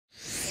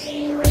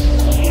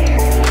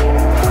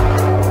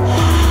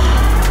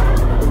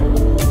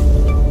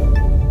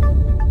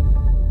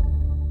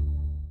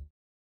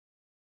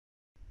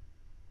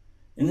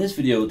this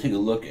video, we'll take a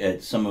look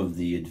at some of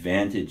the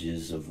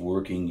advantages of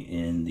working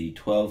in the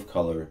 12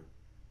 color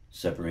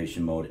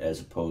separation mode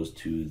as opposed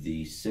to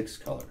the 6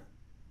 color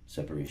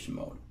separation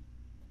mode.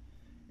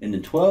 In the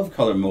 12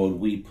 color mode,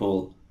 we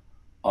pull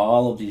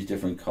all of these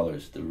different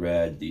colors: the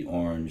red, the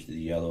orange, the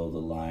yellow, the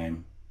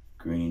lime,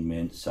 green,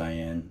 mint,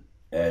 cyan,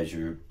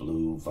 azure,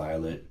 blue,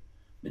 violet,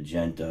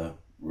 magenta,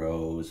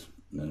 rose,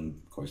 and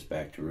then of course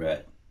back to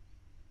red.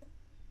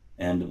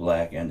 And the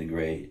black and the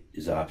gray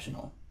is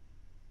optional.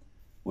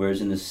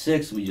 Whereas in the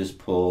 6, we just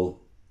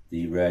pull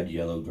the red,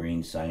 yellow,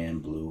 green,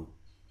 cyan, blue,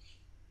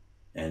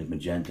 and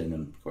magenta, and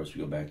then of course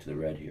we go back to the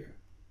red here.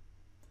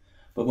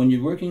 But when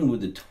you're working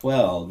with the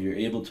 12, you're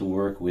able to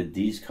work with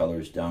these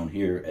colors down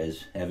here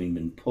as having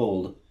been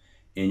pulled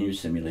in your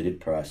simulated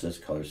process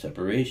color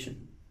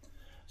separation.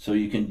 So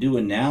you can do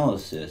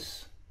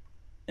analysis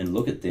and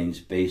look at things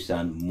based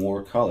on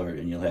more color,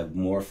 and you'll have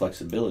more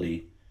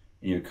flexibility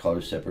in your color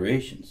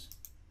separations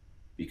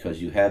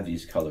because you have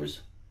these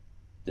colors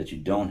that you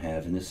don't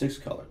have in the 6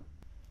 color.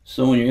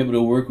 So when you're able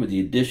to work with the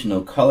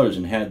additional colors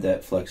and have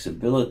that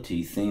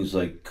flexibility, things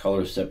like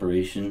color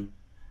separation,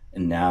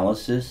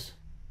 analysis,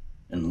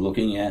 and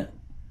looking at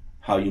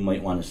how you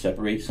might want to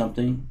separate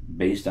something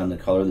based on the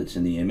color that's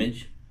in the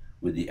image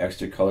with the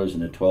extra colors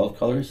in the 12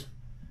 colors,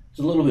 it's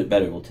a little bit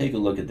better. We'll take a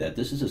look at that.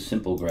 This is a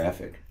simple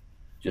graphic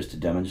just to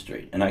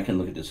demonstrate, and I can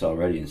look at this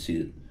already and see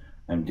that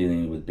I'm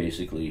dealing with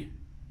basically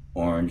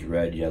orange,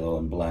 red, yellow,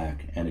 and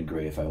black, and a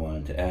gray if I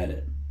wanted to add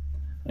it.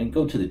 I can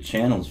go to the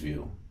channels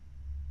view,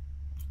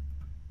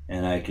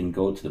 and I can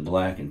go to the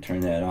black and turn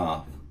that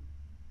off,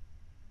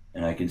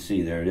 and I can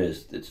see there it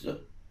is. It's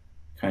a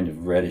kind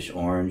of reddish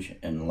orange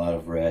and a lot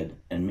of red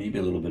and maybe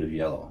a little bit of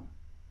yellow.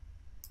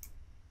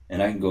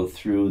 And I can go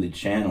through the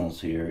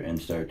channels here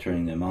and start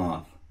turning them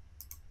off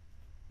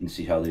and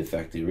see how they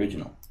affect the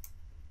original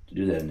to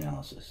do that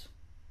analysis.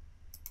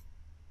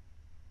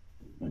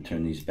 I'm going to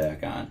turn these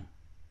back on.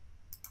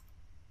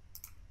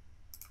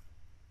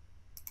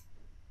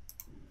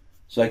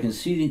 So I can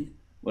see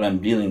what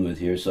I'm dealing with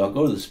here. So I'll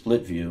go to the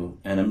split view,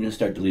 and I'm going to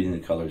start deleting the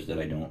colors that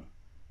I don't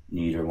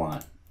need or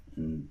want.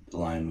 And the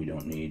line we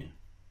don't need.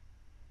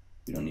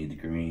 We don't need the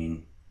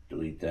green.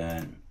 Delete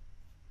that.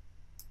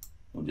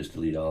 We'll just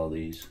delete all of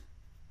these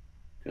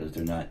because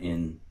they're not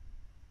in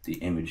the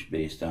image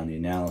based on the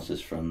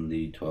analysis from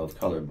the 12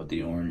 color, but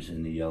the orange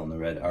and the yellow and the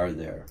red are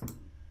there.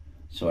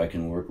 So I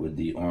can work with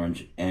the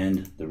orange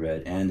and the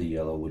red and the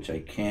yellow, which I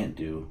can't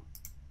do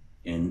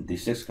in the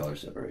 6 color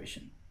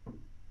separation.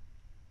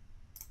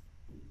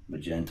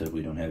 Magenta,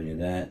 we don't have any of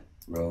that.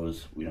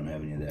 Rose, we don't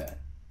have any of that.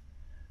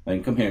 I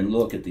can come here and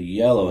look at the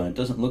yellow, and it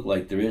doesn't look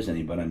like there is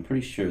any, but I'm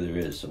pretty sure there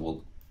is. So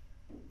we'll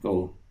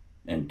go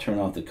and turn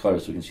off the color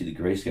so we can see the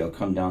grayscale.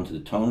 Come down to the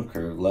tone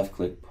curve, left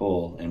click,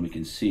 pull, and we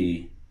can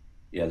see,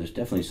 yeah, there's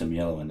definitely some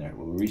yellow in there.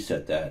 We'll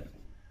reset that.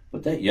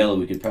 But that yellow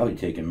we could probably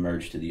take and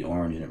merge to the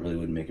orange, and it really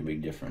wouldn't make a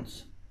big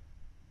difference.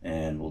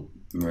 And we'll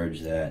merge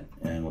that,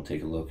 and we'll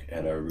take a look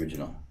at our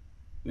original.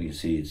 We can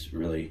see it's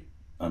really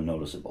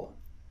unnoticeable.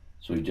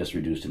 So we've just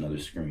reduced another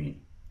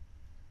screen.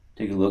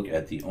 Take a look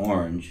at the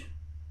orange,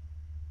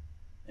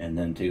 and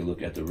then take a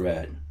look at the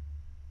red.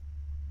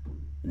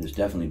 And there's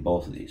definitely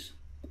both of these.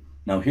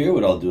 Now here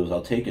what I'll do is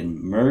I'll take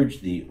and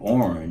merge the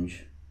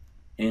orange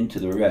into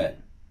the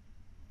red.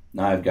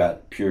 Now I've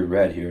got pure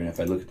red here, and if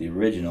I look at the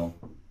original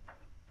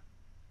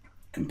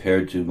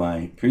compared to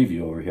my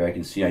preview over here, I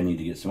can see I need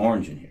to get some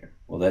orange in here.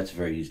 Well, that's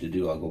very easy to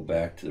do. I'll go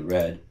back to the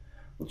red.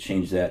 We'll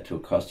change that to a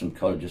custom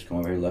color. Just come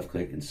over here, left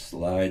click, and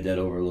slide that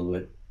over a little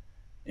bit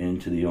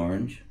into the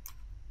orange.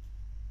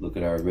 Look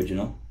at our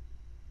original,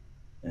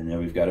 and there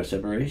we've got our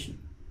separation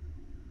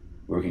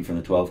working from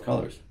the 12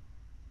 colors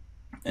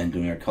and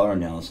doing our color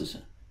analysis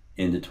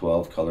in the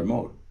 12 color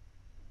mode.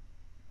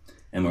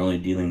 And we're only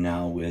dealing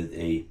now with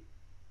a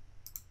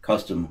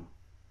custom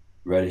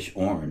reddish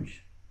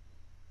orange,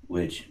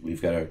 which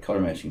we've got our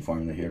color matching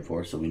formula here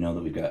for, so we know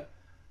that we've got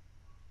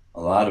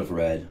a lot of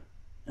red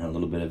and a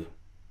little bit of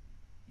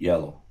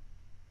yellow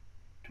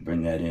to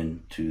bring that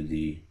into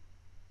the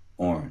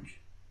orange.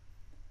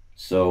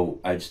 So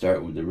I'd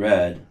start with the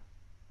red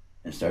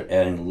and start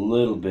adding a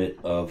little bit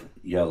of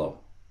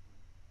yellow,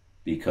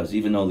 because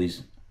even though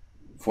these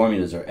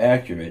formulas are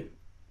accurate,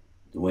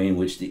 the way in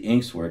which the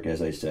inks work,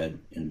 as I said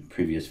in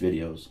previous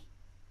videos,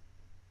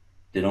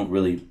 they don't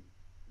really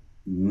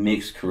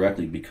mix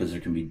correctly because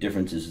there can be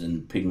differences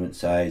in pigment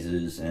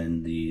sizes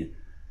and the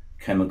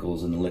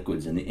chemicals and the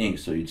liquids in the ink.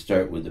 So you'd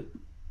start with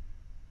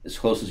as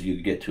close as you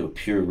could get to a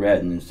pure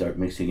red, and then start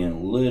mixing in a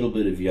little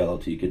bit of yellow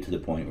till you get to the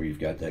point where you've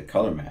got that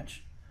color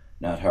match.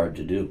 Not hard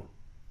to do.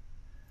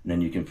 And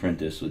then you can print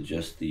this with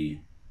just the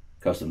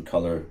custom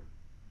color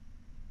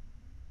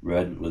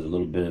red with a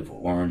little bit of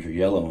orange or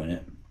yellow in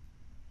it,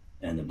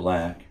 and the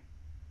black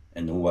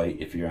and the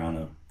white if you're on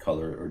a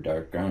color or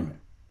dark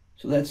garment.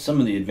 So that's some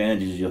of the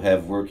advantages you'll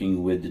have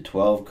working with the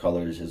 12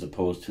 colors as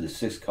opposed to the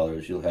 6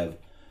 colors. You'll have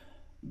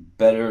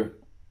better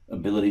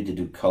ability to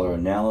do color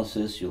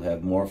analysis. You'll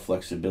have more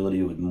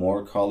flexibility with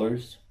more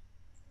colors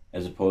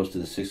as opposed to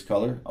the 6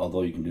 color,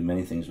 although you can do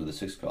many things with the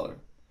 6 color.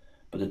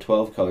 but the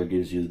 12 color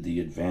gives you the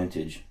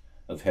advantage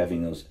of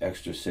having those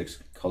extra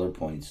 6 color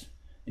points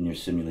in your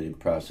simulated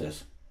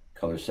process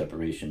color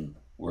separation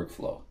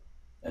workflow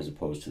as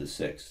opposed to the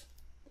 6.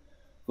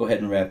 Go ahead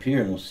and wrap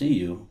here, and we'll see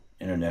you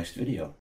in our next video.